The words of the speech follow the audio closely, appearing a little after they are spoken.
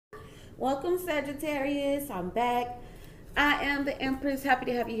Welcome, Sagittarius. I'm back. I am the Empress. Happy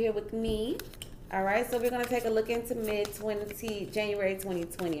to have you here with me. All right, so we're going to take a look into January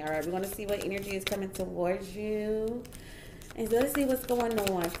 2020. All right, we're going to see what energy is coming towards you. And let's see what's going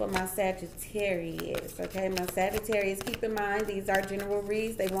on for my Sagittarius. Okay, my Sagittarius, keep in mind, these are general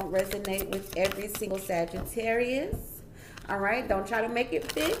reads. They won't resonate with every single Sagittarius. All right, don't try to make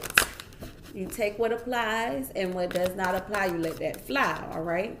it fit. You take what applies, and what does not apply, you let that fly. All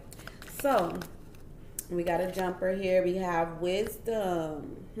right. So we got a jumper here. We have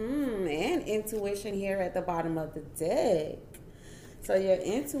wisdom and intuition here at the bottom of the deck. So your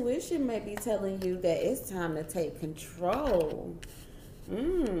intuition may be telling you that it's time to take control.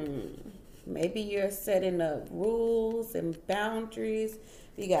 Maybe you're setting up rules and boundaries.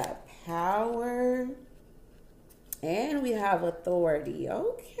 We got power and we have authority.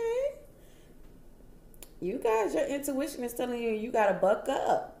 Okay. You guys, your intuition is telling you got to buck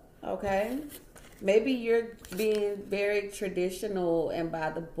up. Okay, maybe you're being very traditional and by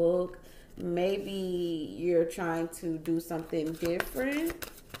the book. Maybe you're trying to do something different.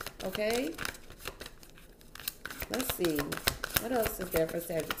 Okay, let's see. What else is there for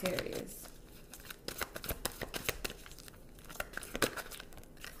Sagittarius?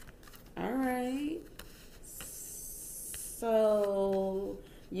 All right. So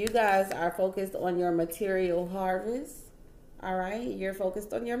you guys are focused on your material harvest. All right, you're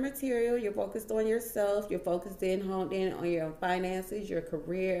focused on your material, you're focused on yourself, you're honed in on your finances, your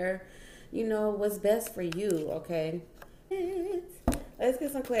career, you know, what's best for you, okay? Let's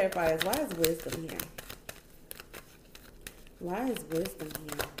get some clarifiers. Why is wisdom here? Why is wisdom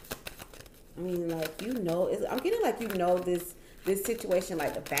here? I mean, like, you know, I'm getting like you know this situation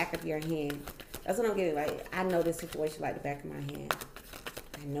like the back of your hand. That's what I'm getting, like, I know this situation like the back of my hand.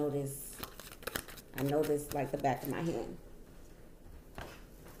 I know this like the back of my hand.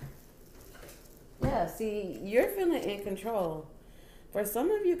 Yeah, see, you're feeling in control. For some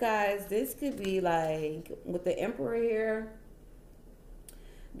of you guys, this could be like, with the Emperor here,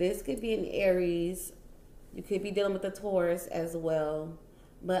 this could be an Aries. You could be dealing with the Taurus as well.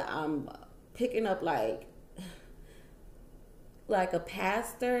 But I'm picking up like a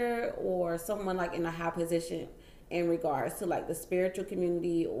pastor or someone like in a high position in regards to like the spiritual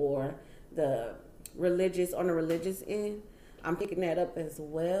community or the religious, on the religious end. I'm picking that up as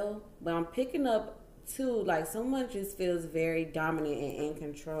well. But I'm picking up too, like someone just feels very dominant and in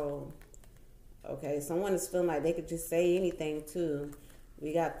control. Okay, someone is feeling like they could just say anything too.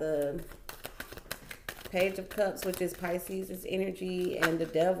 We got the Page of Cups, which is Pisces' energy, and the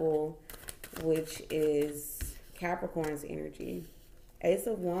Devil, which is Capricorn's energy. Ace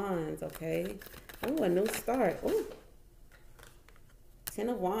of Wands, okay. Oh, a new start. Oh, 10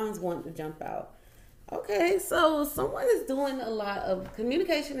 of Wands wanting to jump out. Okay, so someone is doing a lot of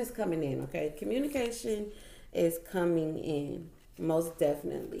communication is coming in, okay? Communication is coming in, most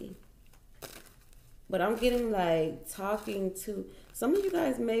definitely. But I'm getting like talking to, some of you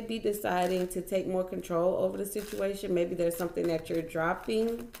guys may be deciding to take more control over the situation. Maybe there's something that you're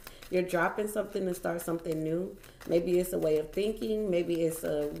dropping. You're dropping something to start something new. Maybe it's a way of thinking. Maybe it's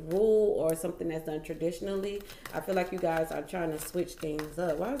a rule or something that's done traditionally. I feel like you guys are trying to switch things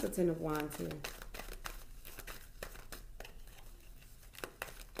up. Why is the 10 of Wands here?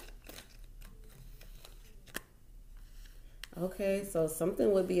 Okay, so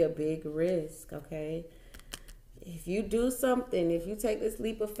something would be a big risk, okay? If you do something, if you take this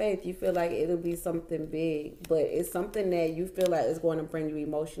leap of faith, you feel like it'll be something big, but it's something that you feel like is going to bring you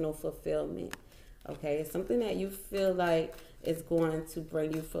emotional fulfillment, okay? It's something that you feel like is going to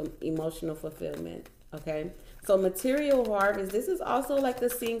bring you from emotional fulfillment, okay? So material harvest, this is also like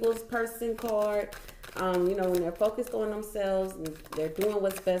the singles person card. You know, when they're focused on themselves and they're doing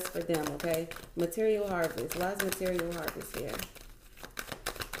what's best for them, okay? Material harvest. Why is material harvest here?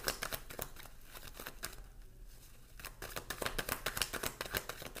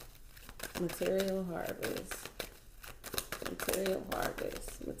 Material harvest. Material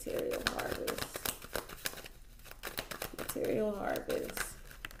harvest. Material harvest. Material harvest.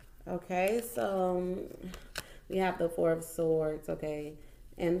 Okay, so we have the Four of Swords, okay?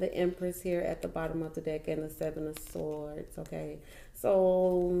 And the Empress here at the bottom of the deck and the Seven of Swords, okay?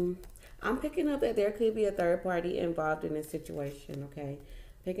 So I'm picking up that there could be a third party involved in this situation, okay?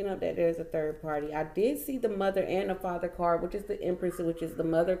 Picking up that there's a third party. I did see the Mother and the Father card, which is the Empress, which is the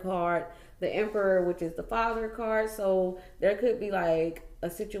Mother card, the Emperor, which is the Father card. So there could be like a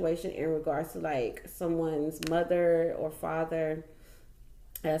situation in regards to like someone's mother or father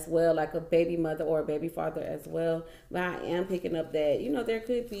as well, like a baby mother or a baby father as well. But I am picking up that, you know, there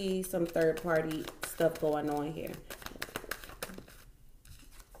could be some third party stuff going on here.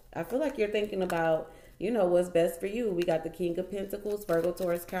 I feel like you're thinking about, what's best for you. We got the King of Pentacles, Virgo,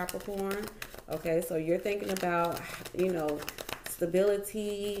 Taurus, Capricorn. Okay, so you're thinking about,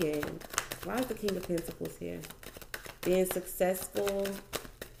 stability. And why is the King of Pentacles here? Being successful.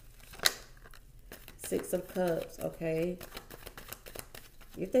 Six of Cups, okay?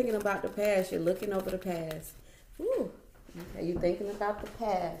 You're thinking about the past. You're looking over the past. Ooh. Okay, you're thinking about the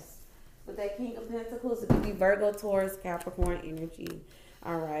past. With that King of Pentacles, it could be Virgo, Taurus, Capricorn energy.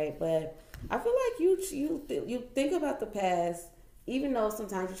 All right, but I feel like you think about the past, even though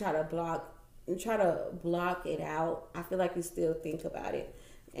sometimes you try to block it out. I feel like you still think about it,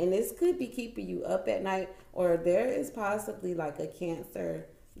 and this could be keeping you up at night, or there is possibly like a Cancer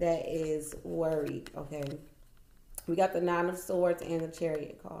that is worried. Okay, we got the Nine of Swords and the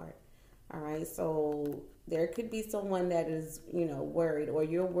Chariot card. All right, so there could be someone that is, worried, or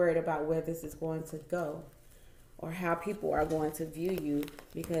you're worried about where this is going to go, or how people are going to view you,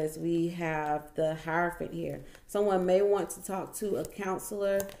 because we have the Hierophant here. Someone may want to talk to a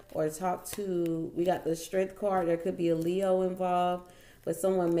counselor, or we got the Strength card. There could be a Leo involved, but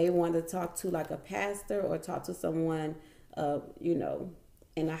someone may want to talk to like a pastor, or talk to someone,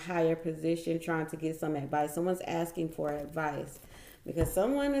 in a higher position, trying to get some advice. Someone's asking for advice, because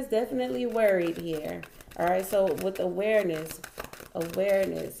someone is definitely worried here. All right, so with awareness,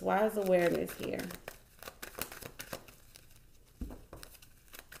 why is awareness here?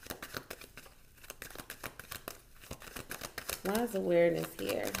 Why is awareness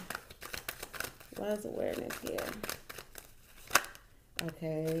here? Why is awareness here?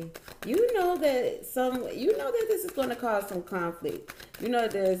 Okay, you know that this is going to cause some conflict.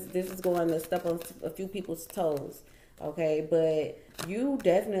 This is going to step on a few people's toes. Okay, but you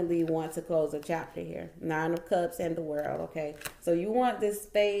definitely want to close a chapter here. Nine of Cups and the World. Okay, so you want this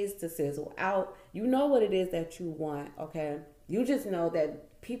phase to sizzle out. You know what it is that you want. Okay, you just know that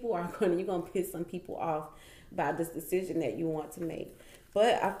you're gonna piss some people off by this decision that you want to make.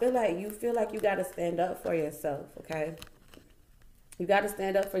 But I feel like you got to stand up for yourself. Okay, you got to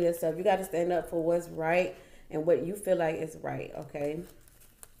stand up for yourself. You got to stand up for what's right and what you feel like is right. Okay.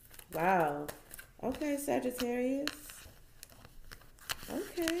 Wow. Okay, Sagittarius.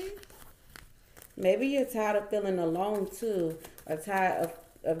 Okay. Maybe you're tired of feeling alone too, or tired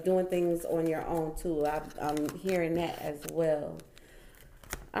of doing things on your own too. I'm hearing that as well.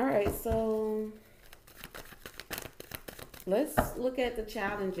 All right, so let's look at the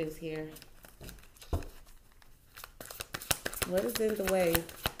challenges here. What is in the way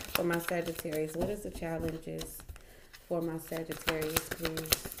for my Sagittarius? What is the challenges for my Sagittarius, please?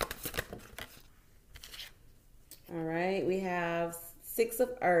 All right, we have Six of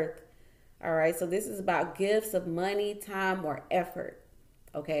Earth. All right, so this is about gifts of money, time, or effort.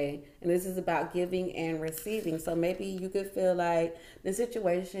 Okay, and this is about giving and receiving. So maybe you could feel like the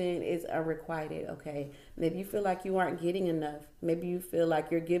situation is unrequited. Okay, maybe you feel like you aren't getting enough. Maybe you feel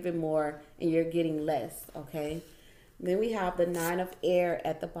like you're giving more and you're getting less. Okay, then we have the Nine of Air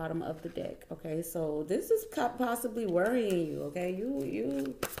at the bottom of the deck. Okay, so this is possibly worrying you. Okay,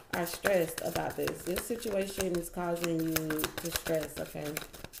 you are stressed about this. This situation is causing you to stress. Okay.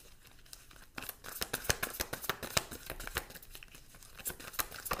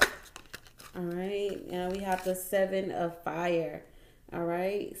 All right, now we have the Seven of Fire. All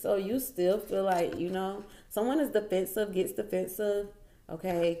right, so you still feel like, someone is defensive, gets defensive.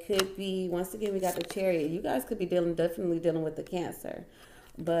 Okay, could be, once again, we got the Chariot. You guys could be definitely dealing with the Cancer.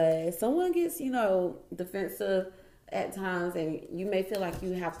 But someone gets, defensive at times, and you may feel like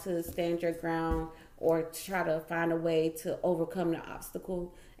you have to stand your ground or try to find a way to overcome the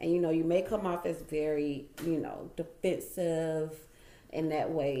obstacle. And, you may come off as very, defensive in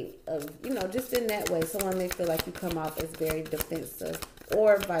that way of, just in that way. Someone may feel like you come off as very defensive,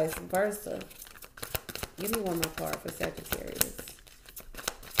 or vice versa. Give me one more card for Sagittarius.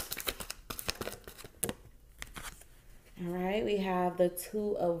 All right, we have the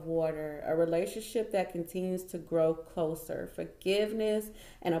Two of Water, a relationship that continues to grow closer, forgiveness,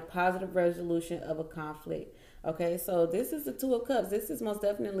 and a positive resolution of a conflict. Okay, so this is the Two of Cups. This is most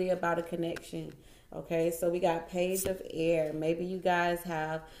definitely about a connection. Okay, so we got Page of Air. Maybe you guys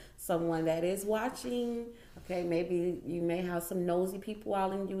have someone that is watching. Okay, maybe you may have some nosy people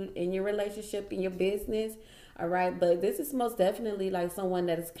all in your relationship, in your business. All right, but this is most definitely like someone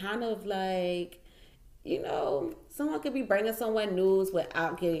that is kind of like, someone could be bringing someone news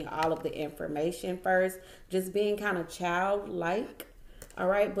without getting all of the information first, just being kind of childlike. All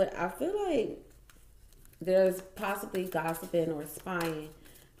right, but I feel like there's possibly gossiping or spying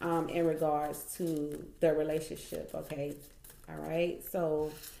in regards to their relationship. Okay, all right,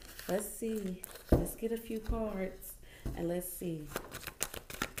 so let's see. Let's get a few cards and let's see.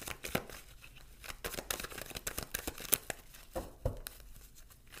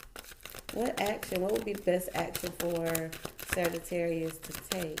 What action? What would be the best action for Sagittarius to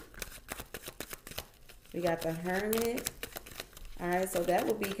take? We got the Hermit. All right, so that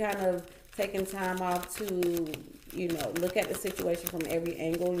would be kind of taking time off to, you know, look at the situation from every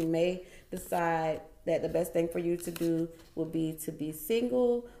angle. You may decide that the best thing for you to do would be to be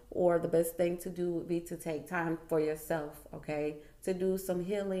single, or the best thing to do would be to take time for yourself, okay? To do some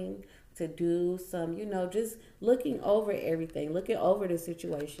healing, to do some, you know, just looking over everything, looking over the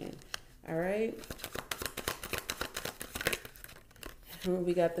situation, all right?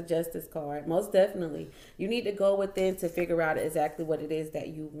 We got the Justice card. Most definitely. You need to go within to figure out exactly what it is that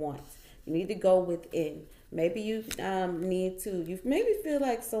you want. You need to go within. Maybe you need to, you maybe feel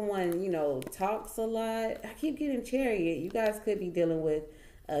like someone, you know, talks a lot. I keep getting Chariot. You guys could be dealing with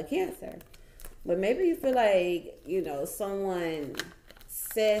Cancer. But maybe you feel like, you know, someone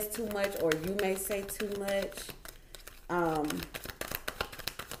says too much, or you may say too much.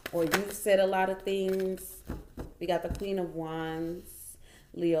 Or you've said a lot of things. We got the Queen of Wands.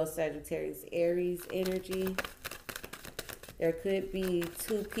 Leo, Sagittarius, Aries energy. There could be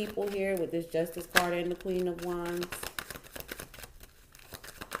two people here with this Justice card and the Queen of Wands.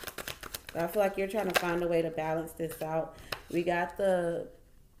 But I feel like you're trying to find a way to balance this out. We got the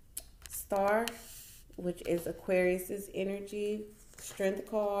Star, which is Aquarius's energy.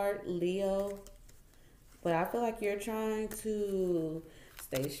 Strength card, Leo. But I feel like you're trying to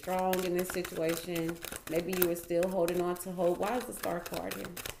stay strong in this situation. Maybe you were still holding on to hope. Why is the Star card here?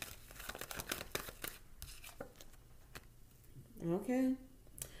 Okay.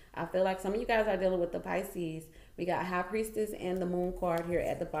 I feel like some of you guys are dealing with the Pisces. We got High Priestess and the Moon card here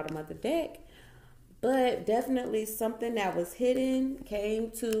at the bottom of the deck. But definitely something that was hidden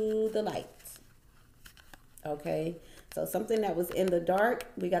came to the light. Okay. So something that was in the dark,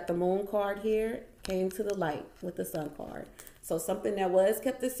 we got the Moon card here, came to the light with the Sun card. So something that was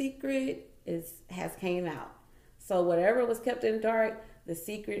kept a secret has came out. So whatever was kept in the dark, the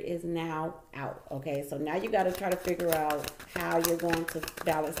secret is now out. Okay, so now you got to try to figure out how you're going to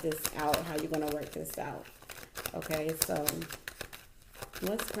balance this out, how you're going to work this out. Okay, so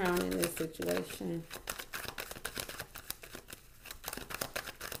what's crowning this situation?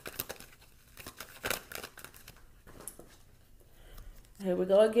 Here we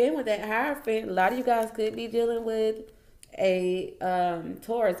go again with that Hierophant. A lot of you guys could be dealing with a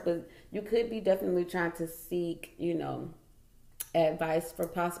Taurus, but you could be definitely trying to seek, you know, advice for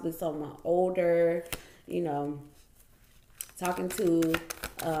possibly someone older, you know, talking to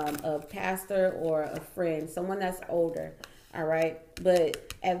a pastor or a friend, someone that's older. All right,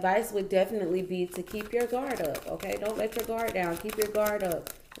 but advice would definitely be to keep your guard up. Okay, don't let your guard down. Keep your guard up.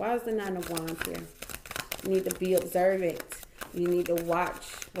 Why is the Nine of Wands here? You need to be observant. You need to watch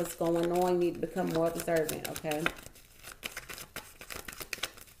what's going on. You need to become more observant. Okay.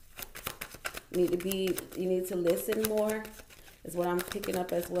 You need to listen more, is what I'm picking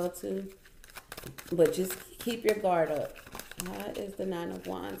up as well too. But just keep your guard up. Why is the Nine of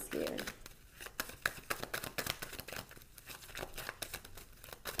Wands here?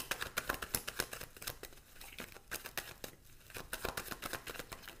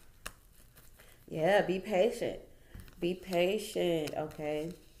 Yeah, be patient. Be patient,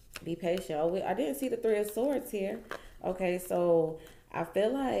 okay? Be patient. Oh, I didn't see the Three of Swords here. Okay, so I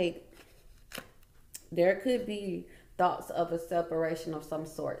feel like there could be thoughts of a separation of some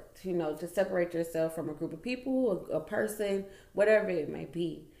sort, you know, to separate yourself from a group of people, a person, whatever it may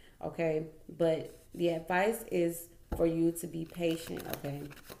be, okay? But the advice is for you to be patient, okay?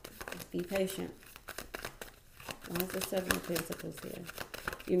 Be patient. Why is the Seven of Pentacles here?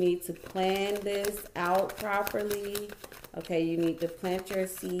 You need to plan this out properly, okay? You need to plant your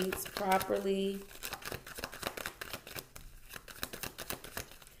seeds properly.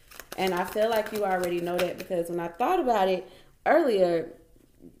 And I feel like you already know that, because when I thought about it earlier,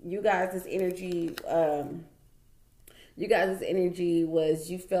 you guys' energy was,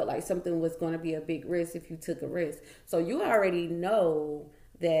 you felt like something was going to be a big risk if you took a risk. So you already know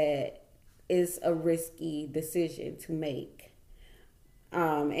that it's a risky decision to make.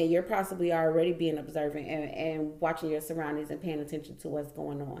 And you're possibly already being observant and watching your surroundings and paying attention to what's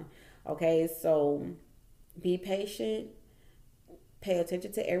going on. Okay, so be patient. Pay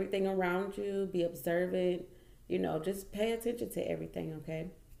attention to everything around you. Be observant. You know, just pay attention to everything,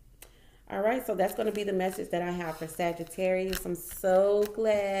 okay? All right, so that's going to be the message that I have for Sagittarius. I'm so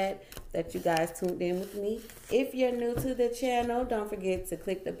glad that you guys tuned in with me. If you're new to the channel, don't forget to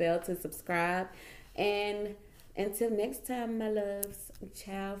click the bell to subscribe. And until next time, my loves,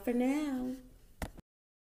 ciao for now.